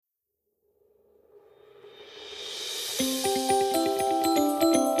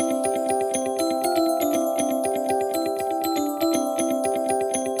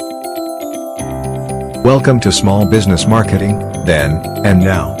Welcome to Small Business Marketing, Then and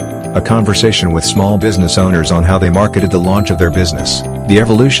Now. A conversation with small business owners on how they marketed the launch of their business, the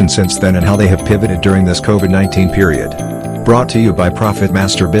evolution since then, and how they have pivoted during this COVID-19 period. Brought to you by Profit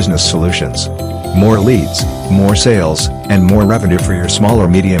Master Business Solutions. More leads, more sales, and more revenue for your small or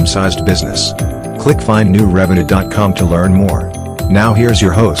medium-sized business. Click findnewrevenue.com to learn more. Now here's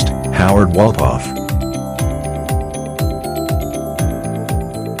your host, Howard Walpoff.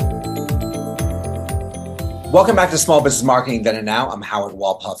 Welcome back to Small Business Marketing Then and Now. I'm Howard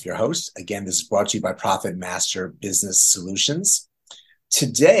Walpoff, your host. Again, this is brought to you by Profit Master Business Solutions.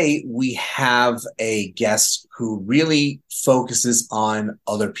 Today, we have a guest who really focuses on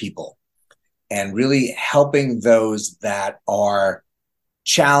other people and really helping those that are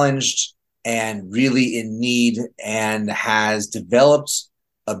challenged and really in need, and has developed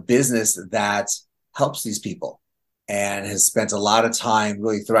a business that helps these people, and has spent a lot of time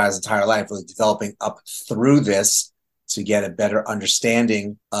really throughout his entire life really developing up through this to get a better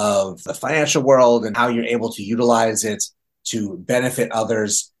understanding of the financial world and how you're able to utilize it to benefit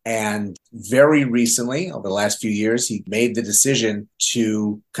others. And very recently, over the last few years, he made the decision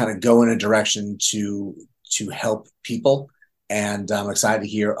to kind of go in a direction to help people. And I'm excited to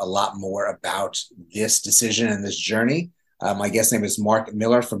hear a lot more about this decision and this journey. My guest name is Mark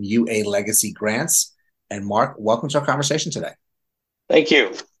Miller from UA Legacy Grants. And Mark, welcome to our conversation today. Thank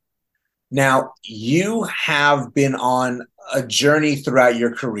you. Now, you have been on a journey throughout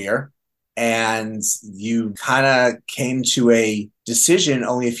your career, and you kind of came to a decision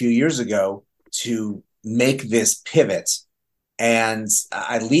only a few years ago to make this pivot. And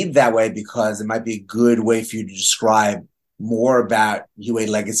I lead that way because it might be a good way for you to describe more about UA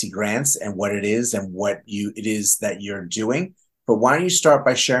Legacy Grants and what it is and what it is that you're doing. But why don't you start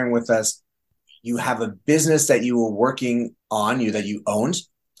by sharing with us, you have a business that you were working on, that you owned,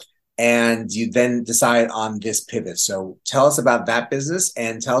 and you then decide on this pivot. So tell us about that business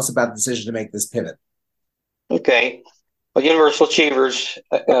and tell us about the decision to make this pivot. Okay. Well, Universal Achievers,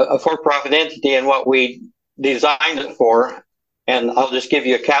 a for-profit entity, and what we designed it for, and I'll just give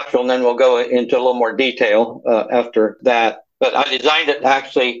you a capsule and then we'll go into a little more detail after that. But I designed it to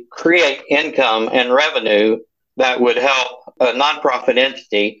actually create income and revenue that would help a nonprofit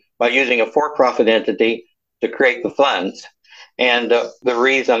entity by using a for-profit entity to create the funds. And the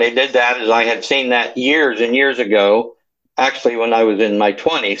reason I did that is I had seen that years and years ago, actually when I was in my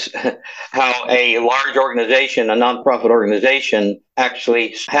 20s, how a large organization, a nonprofit organization,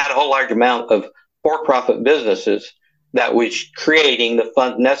 actually had a whole large amount of for-profit businesses that was creating the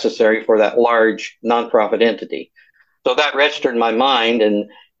funds necessary for that large nonprofit entity. So that registered in my mind,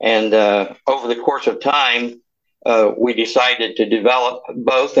 and over the course of time, we decided to develop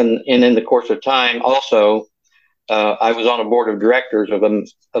both, and in the course of time also, I was on a board of directors of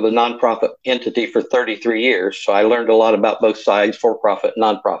a nonprofit entity for 33 years. So I learned a lot about both sides, for-profit,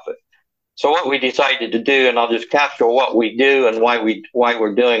 nonprofit. So what we decided to do, and I'll just capture what we do and why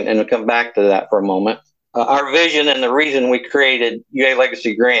we're doing, and we'll come back to that for a moment. Our vision and the reason we created UA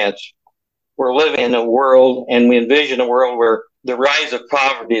Legacy Grants, we're living in a world, and we envision a world where the rise of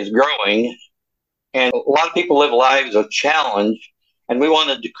poverty is growing. And a lot of people live lives of challenge, and we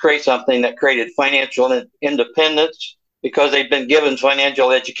wanted to create something that created financial independence because they've been given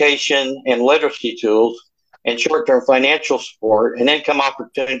financial education and literacy tools and short-term financial support and income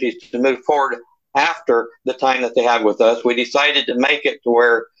opportunities to move forward after the time that they have with us. We decided to make it to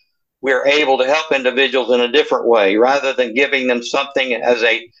where we're able to help individuals in a different way, rather than giving them something as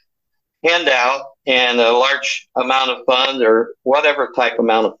a handout and a large amount of funds or whatever type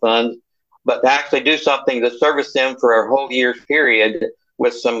amount of funds, but to actually do something to service them for a whole year's period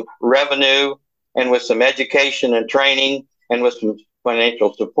with some revenue and with some education and training and with some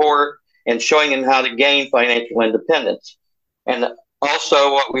financial support and showing them how to gain financial independence. And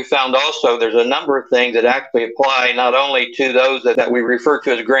also what we found also, there's a number of things that actually apply not only to those that we refer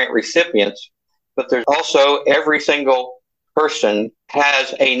to as grant recipients, but there's also every single person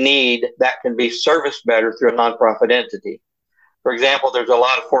has a need that can be serviced better through a nonprofit entity. For example, there's a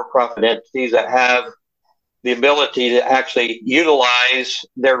lot of for-profit entities that have the ability to actually utilize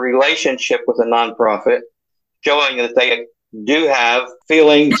their relationship with a nonprofit, showing that they do have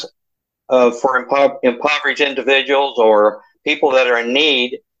feelings for impoverished individuals or people that are in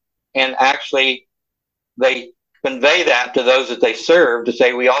need, and actually they convey that to those that they serve to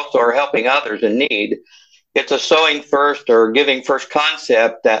say, we also are helping others in need. It's a sowing first or giving first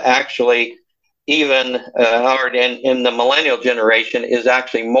concept that actually even Howard in the millennial generation is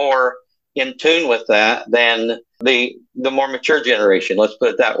actually more in tune with that than the more mature generation, let's put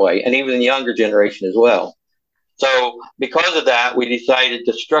it that way, and even the younger generation as well. So because of that, we decided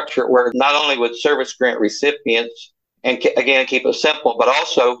to structure it where not only would service grant recipients, and again, keep it simple, but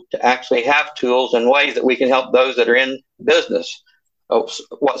also to actually have tools and ways that we can help those that are in business.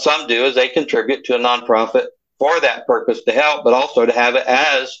 What some do is they contribute to a nonprofit for that purpose to help, but also to have it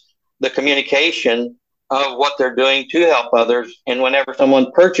as the communication of what they're doing to help others. And whenever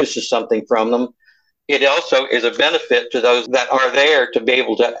someone purchases something from them, it also is a benefit to those that are there to be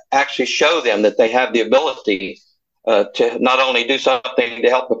able to actually show them that they have the ability to not only do something to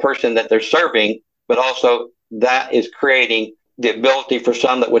help the person that they're serving, but also that is creating the ability for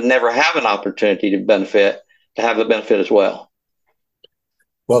some that would never have an opportunity to benefit to have the benefit as well.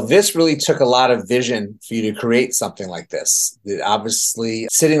 Well, this really took a lot of vision for you to create something like this. Obviously,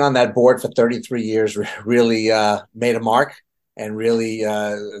 sitting on that board for 33 years really made a mark and really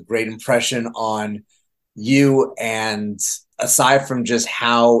a great impression on you. And aside from just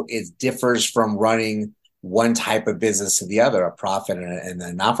how it differs from running one type of business to the other, a profit and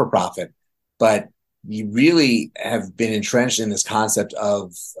a not-for-profit, but you really have been entrenched in this concept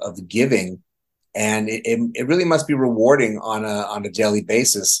of giving. And it really must be rewarding on a daily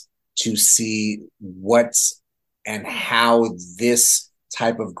basis to see what and how this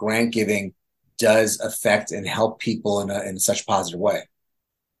type of grant giving does affect and help people in such a positive way.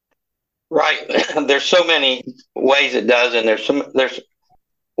 Right. There's so many ways it does, and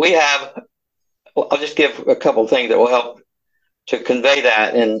I'll just give a couple of things that will help to convey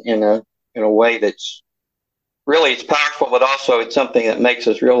that in a way that's really, it's powerful, but also it's something that makes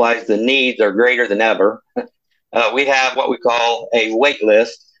us realize the needs are greater than ever. We have what we call a wait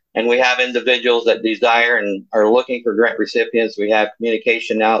list, and we have individuals that desire and are looking for grant recipients. We have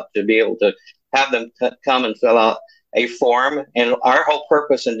communication out to be able to have them come and fill out a form. And our whole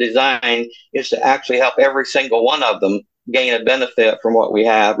purpose and design is to actually help every single one of them gain a benefit from what we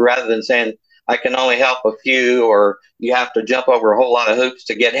have, rather than saying, I can only help a few, or you have to jump over a whole lot of hoops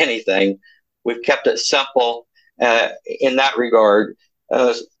to get anything. We've kept it simple in that regard.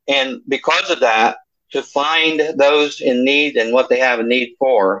 And because of that, to find those in need and what they have a need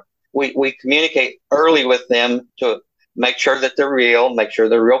for, we communicate early with them to make sure that they're real, make sure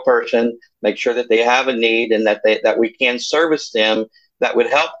they're a real person, make sure that they have a need and that we can service them that would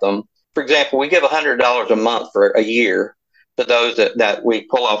help them. For example, we give $100 a month for a year to those that we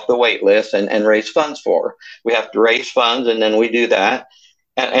pull off the wait list and raise funds for. We have to raise funds, and then we do that.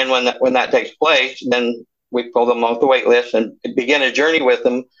 And when that takes place, then we pull them off the wait list and begin a journey with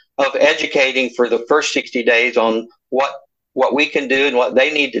them of educating for the first 60 days on what we can do and what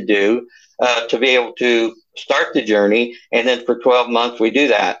they need to do to be able to start the journey. And then for 12 months, we do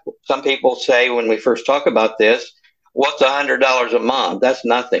that. Some people say when we first talk about this, what's $100 a month? That's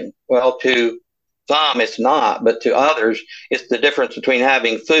nothing. Well, to some, it's not, but to others, it's the difference between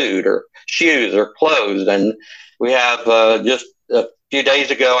having food or shoes or clothes. And we have just a few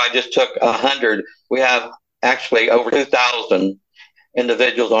days ago, I just took 100. We have actually over 2,000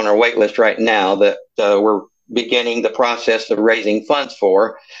 individuals on our wait list right now that we're beginning the process of raising funds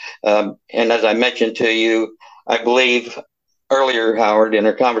for. And as I mentioned to you, I believe earlier, Howard, in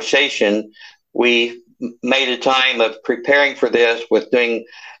our conversation, we made a time of preparing for this with doing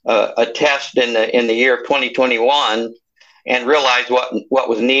a test in the year of 2021 and realized what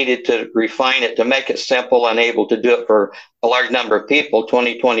was needed to refine it, to make it simple and able to do it for a large number of people.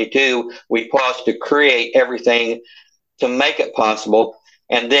 2022, we paused to create everything to make it possible.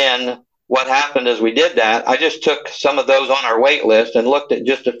 And then what happened is we did that. I just took some of those on our wait list and looked at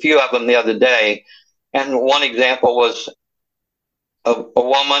just a few of them the other day. And one example was a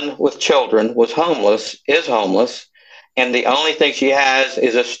woman with children is homeless. And the only thing she has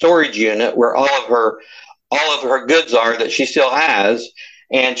is a storage unit where all of her goods are that she still has.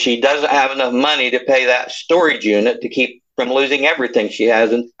 And she doesn't have enough money to pay that storage unit to keep from losing everything she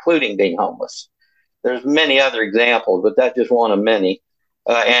has, including being homeless. There's many other examples, but that's just one of many.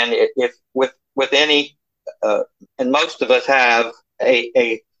 And if with any, and most of us have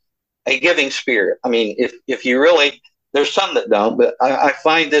a giving spirit. I mean, if you really, there's some that don't, but I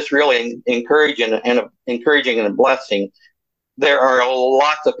find this really encouraging and a blessing. There are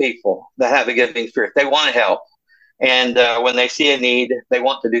lots of people that have a giving spirit. They want to help, and when they see a need, they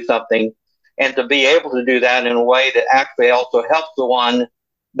want to do something, and to be able to do that in a way that actually also helps the one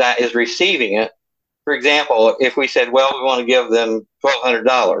that is receiving it. For example, if we said, well, we want to give them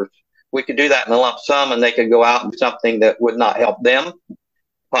 $1,200, we could do that in a lump sum, and they could go out and do something that would not help them,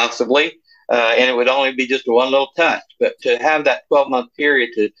 possibly, and it would only be just one little touch. But to have that 12-month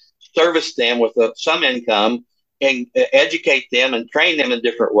period to service them with some income and educate them and train them in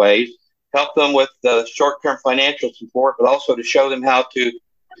different ways, help them with short-term financial support, but also to show them how to,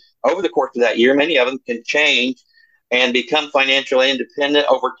 over the course of that year, many of them can change and become financially independent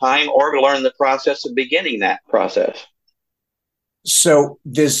over time, or to learn the process of beginning that process. So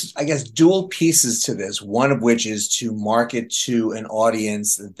there's, I guess, dual pieces to this, one of which is to market to an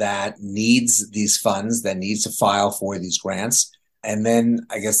audience that needs these funds, that needs to file for these grants. And then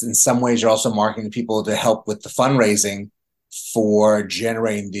I guess in some ways you're also marketing to people to help with the fundraising for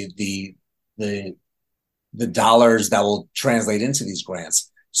generating the dollars that will translate into these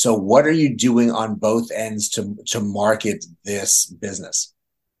grants. So what are you doing on both ends to market this business?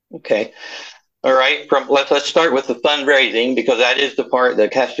 Okay. All right. Let's start with the fundraising, because that is the part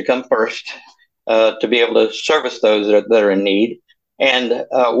that has to come first to be able to service those that are in need. And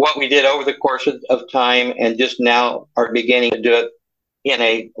what we did over the course of time, and just now are beginning to do it in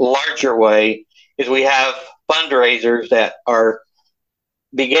a larger way, is we have fundraisers that are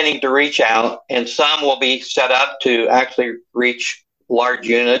beginning to reach out, and some will be set up to actually reach large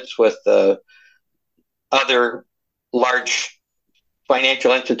units with other large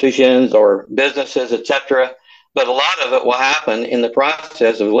financial institutions or businesses, etc. But a lot of it will happen in the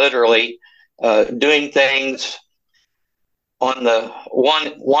process of literally doing things on the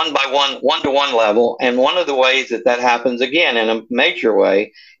one-to-one level. And one of the ways that happens, again, in a major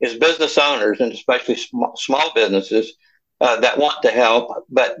way, is business owners, and especially small businesses that want to help.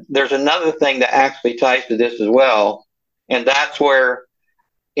 But there's another thing that actually ties to this as well, and that's where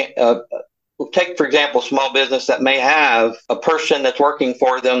take, for example, small business that may have a person that's working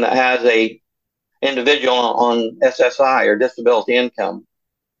for them that has a individual on SSI or disability income,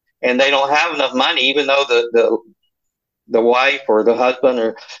 and they don't have enough money, even though the wife or the husband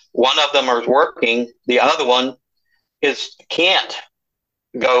or one of them is working, the other one can't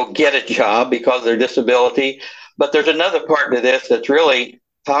go get a job because of their disability. But there's another part to this that's really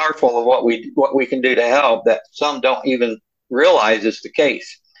powerful of what we can do to help that some don't even realize is the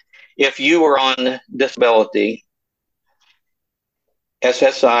case. If you were on disability,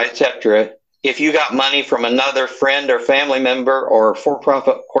 SSI, etc., if you got money from another friend or family member or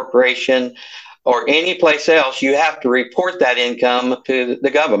for-profit corporation or any place else, you have to report that income to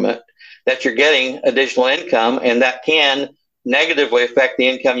the government that you're getting additional income, and that can negatively affect the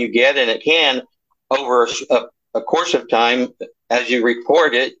income you get, and it can, over a course of time, as you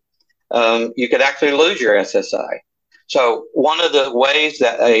report it, you could actually lose your SSI. So one of the ways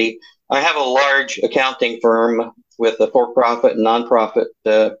that I have a large accounting firm with the for-profit and nonprofit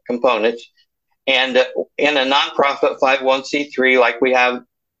components, and in a nonprofit 501c3 like we have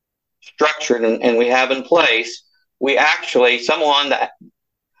structured and we have in place, we actually, someone that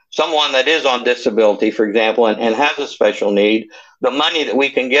is on disability, for example, and has a special need, the money that we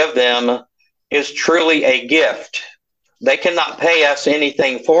can give them is truly a gift. They cannot pay us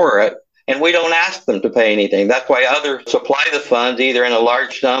anything for it, and we don't ask them to pay anything. That's why others supply the funds either in a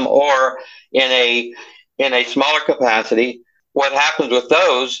large sum or in a smaller capacity. What happens with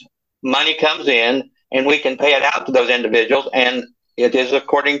those, money comes in and we can pay it out to those individuals, and it is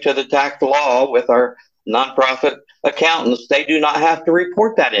according to the tax law with our nonprofit accountants. They do not have to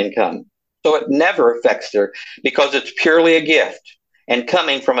report that income. So it never affects because it's purely a gift and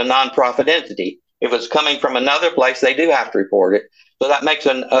coming from a nonprofit entity. If it's coming from another place, they do have to report it. So that makes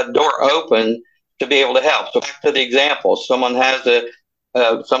a door open to be able to help. So back to the example, someone that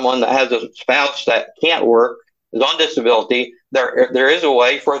has a spouse that can't work, is on disability, there is a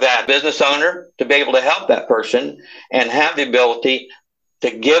way for that business owner to be able to help that person and have the ability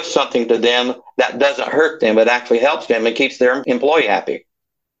to give something to them that doesn't hurt them, but actually helps them and keeps their employee happy.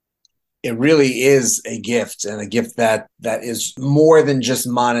 It really is a gift, and a gift that is more than just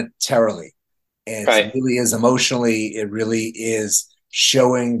monetarily. It right. really is emotionally. It really is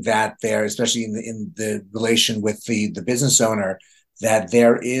showing that there, especially in the relation with the business owner, that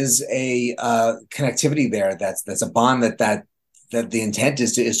there is a connectivity there. That's a bond that the intent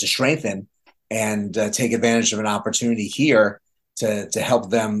is to strengthen and take advantage of an opportunity here to help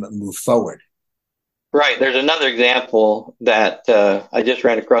them move forward. Right. There's another example that I just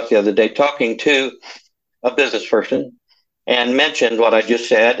ran across the other day, talking to a business person, and mentioned what I just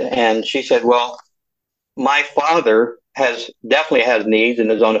said. And she said, well, my father definitely has needs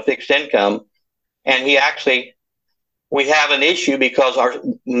and is on a fixed income. And we have an issue because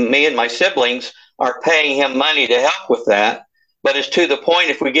me and my siblings are paying him money to help with that. But it's to the point,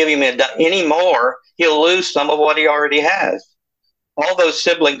 if we give him any more, he'll lose some of what he already has. All those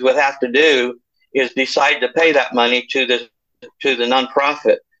siblings would have to do is decide to pay that money to the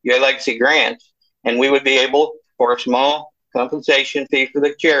nonprofit, Your Legacy Grants, and we would be able, for a small compensation fee for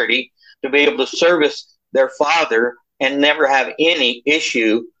the charity, to be able to service their father and never have any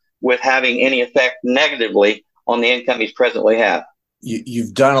issue with having any effect negatively on the income he's presently have.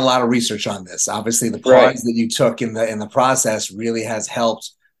 you've done a lot of research on this. Obviously, the Right. pause that you took in the process really has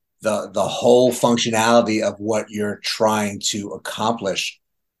helped the whole functionality of what you're trying to accomplish.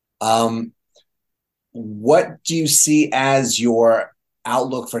 What do you see as your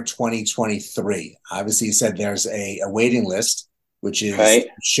outlook for 2023? Obviously, you said there's a waiting list, which is Right.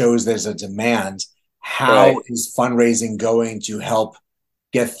 shows there's a demand. How Right. is fundraising going to help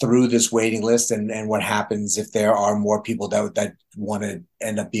get through this waiting list, and what happens if there are more people that want to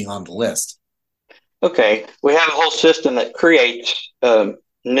end up being on the list? Okay. We have a whole system that creates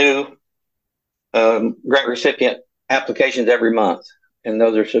new grant recipient applications every month, and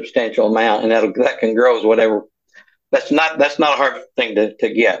those are substantial amount, and that can grow as whatever. That's not a hard thing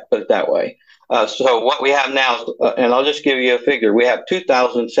to get, put it that way. So what we have now, and I'll just give you a figure. We have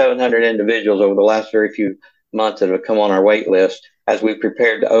 2,700 individuals over the last very few months that have come on our wait list as we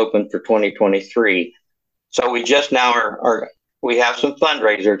prepared to open for 2023. So we just now we have some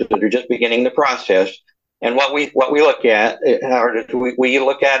fundraisers that are just beginning the process. And what we look at, we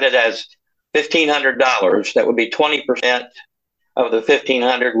look at it as $1,500. That would be 20% of the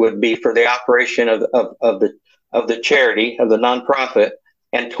 1,500 would be for the operation of the charity, of the nonprofit,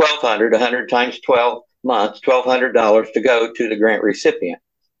 and 1,200, 100 times 12 months, $1,200 to go to the grant recipient.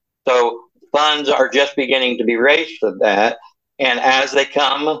 So funds are just beginning to be raised for that, and as they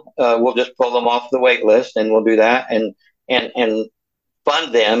come, we'll just pull them off the wait list, and we'll do that and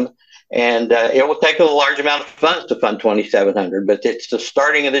fund them. And it will take a large amount of funds to fund 2,700, but it's the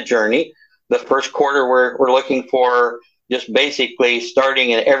starting of the journey. The first quarter, we're looking for just basically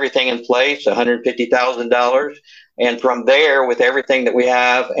starting and everything in place, $150,000. And from there, with everything that we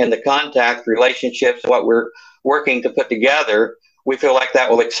have and the contact relationships, what we're working to put together, we feel like that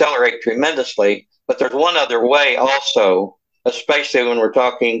will accelerate tremendously. But there's one other way also, especially when we're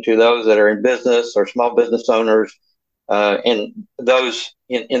talking to those that are in business or small business owners, in those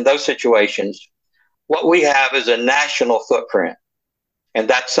situations. What we have is a national footprint. And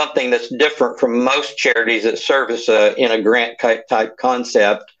that's something that's different from most charities that service in a grant type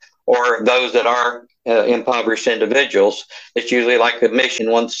concept, or those that are impoverished individuals. It's usually like a mission,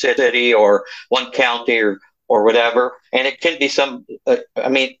 one city or one county or whatever. And it can be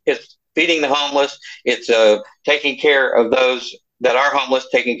it's feeding the homeless. It's taking care of those that are homeless,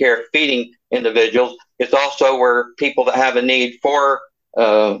 taking care of feeding individuals. It's also where people that have a need for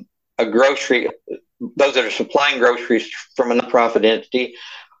a grocery, those that are supplying groceries from a nonprofit entity,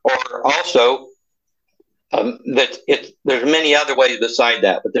 or also there's many other ways beside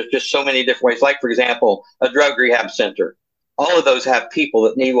that, but there's just so many different ways. Like, for example, a drug rehab center. All of those have people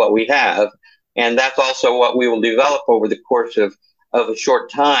that need what we have, and that's also what we will develop over the course of a short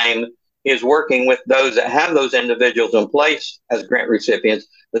time, is working with those that have those individuals in place as grant recipients,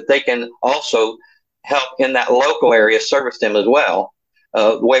 that they can also help in that local area, service them as well.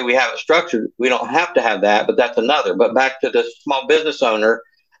 The way we have it structured, we don't have to have that, but that's another. But back to the small business owner,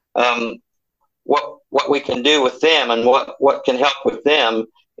 what we can do with them and what can help with them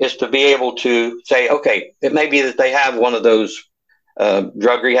is to be able to say, okay, it may be that they have one of those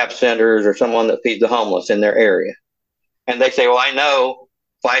drug rehab centers or someone that feeds the homeless in their area. And they say, well, I know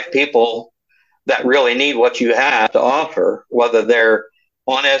 5 people that really need what you have to offer, whether they're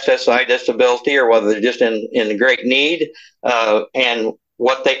on SSI disability or whether they're just in great need, and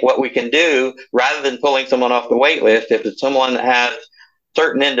what we can do, rather than pulling someone off the wait list, if it's someone that has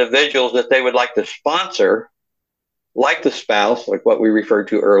certain individuals that they would like to sponsor, like the spouse, like what we referred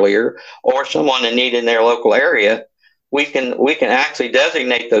to earlier, or someone in need in their local area, we can actually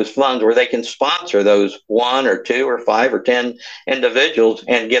designate those funds where they can sponsor those 1 or 2 or 5 or 10 individuals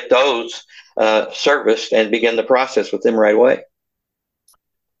and get those serviced and begin the process with them right away.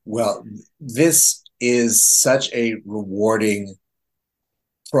 Well, this is such a rewarding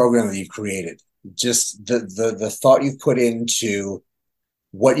program that you've created. Just the thought you've put into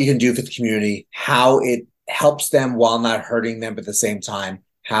what you can do for the community, how it helps them while not hurting them, but at the same time,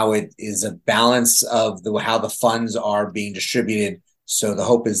 how it is a balance of how the funds are being distributed. So the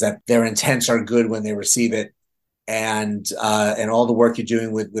hope is that their intents are good when they receive it, and all the work you're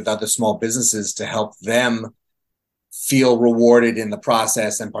doing with other small businesses to help them feel rewarded in the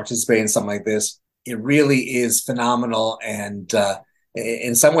process and participate in something like this. It really is phenomenal. And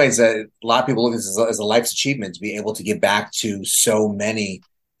in some ways, a lot of people look at this as a life's achievement to be able to give back to so many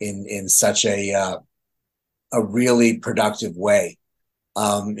in such a really productive way.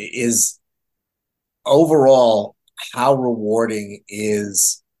 Is overall, how rewarding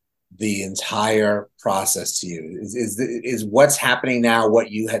is the entire process to you? Is what's happening now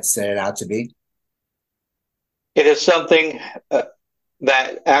what you had set it out to be? It is something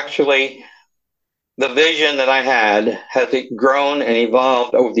that actually the vision that I had has grown and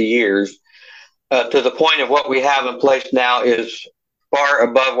evolved over the years to the point of what we have in place now is far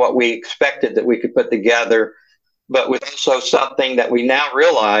above what we expected that we could put together, but with also something that we now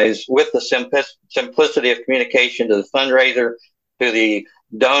realize with the simplicity of communication to the fundraiser, to the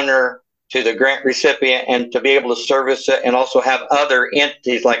donor, to the grant recipient, and to be able to service it and also have other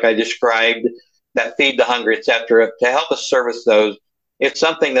entities like I described that feed the hungry, et cetera, to help us service those. It's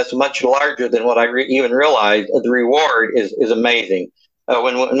something that's much larger than what I even realized. The reward is amazing.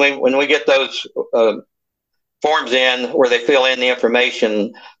 When we get those forms in where they fill in the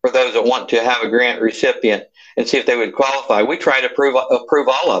information for those that want to have a grant recipient and see if they would qualify, we try to approve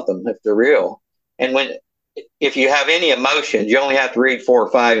all of them if they're real. And if you have any emotions, you only have to read 4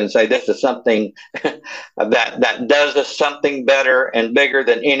 or 5 and say, this is something that does us something better and bigger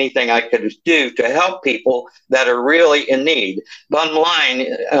than anything I could do to help people that are really in need. Bottom line,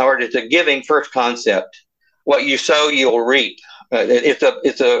 or it's a giving first concept. What you sow, you'll reap.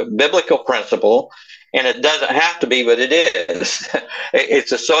 It's a biblical principle, and it doesn't have to be, but it is.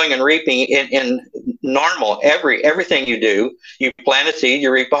 It's a sowing and reaping in normal. Everything you do, you plant a seed,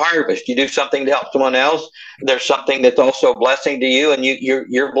 you reap a harvest. You do something to help someone else, there's something that's also a blessing to you, and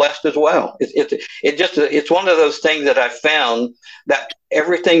you're blessed as well. It's one of those things that I've found that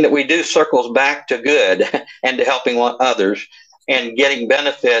everything that we do circles back to good and to helping others and getting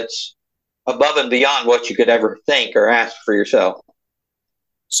benefits above and beyond what you could ever think or ask for yourself.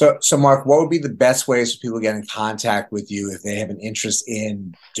 So Mark, what would be the best ways for people to get in contact with you if they have an interest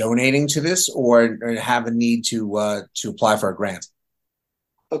in donating to this or have a need to apply for a grant?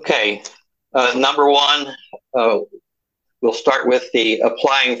 Okay. Number one, we'll start with the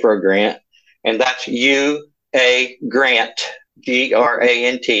applying for a grant, and that's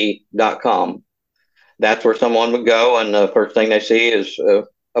uagrant.com. That's where someone would go, and the first thing they see is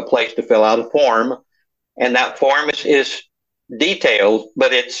a place to fill out a form, and that form is detailed,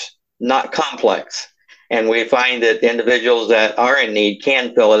 but it's not complex. And we find that individuals that are in need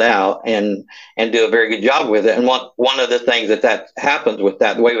can fill it out and do a very good job with it. And one of the things that happens with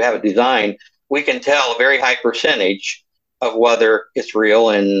that, the way we have it designed, we can tell a very high percentage of whether it's real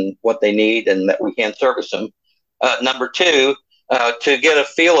and what they need and that we can service them. Number two, to get a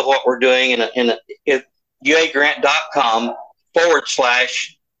feel of what we're doing in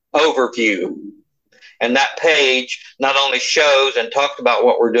uagrant.com/overview. And that page not only shows and talks about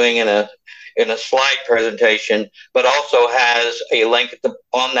what we're doing in a slide presentation, but also has a link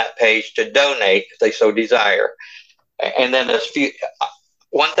on that page to donate if they so desire. And then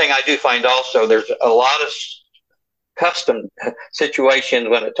one thing I do find also, there's a lot of custom situations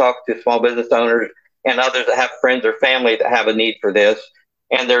when it talks to small business owners and others that have friends or family that have a need for this.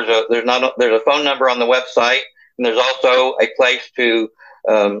 And there's a phone number on the website, and there's also a place to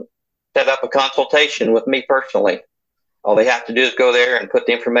set up a consultation with me personally. All they have to do is go there and put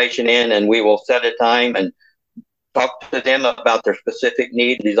the information in, and we will set a time and talk to them about their specific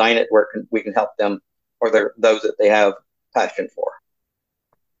need, design it where we can help them or those that they have passion for.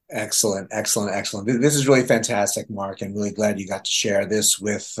 Excellent. This is really fantastic, Mark, and really glad you got to share this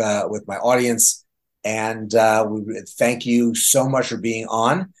with my audience. And we thank you so much for being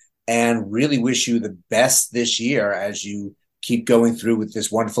on, and really wish you the best this year as you keep going through with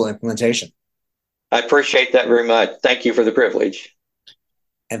this wonderful implementation. I appreciate that very much. Thank you for the privilege.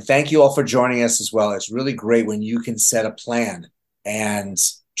 And thank you all for joining us as well. It's really great when you can set a plan and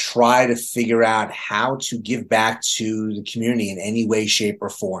try to figure out how to give back to the community in any way, shape, or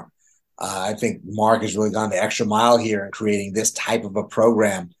form. I think Mark has really gone the extra mile here in creating this type of a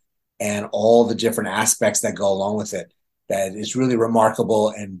program and all the different aspects that go along with it. That is really remarkable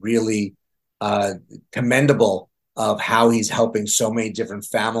and really commendable of how he's helping so many different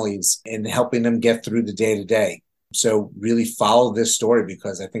families and helping them get through the day-to-day. So really follow this story,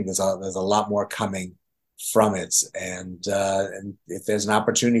 because I think there's a lot more coming from it. And if there's an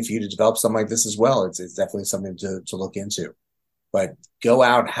opportunity for you to develop something like this as well, it's definitely something to look into. But go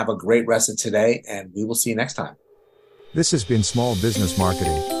out, have a great rest of today, and we will see you next time. This has been Small Business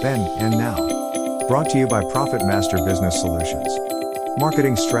Marketing, Then and Now. Brought to you by Profit Master Business Solutions.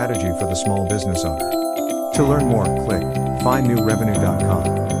 Marketing strategy for the small business owner. To learn more, click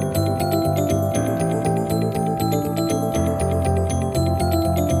findnewrevenue.com.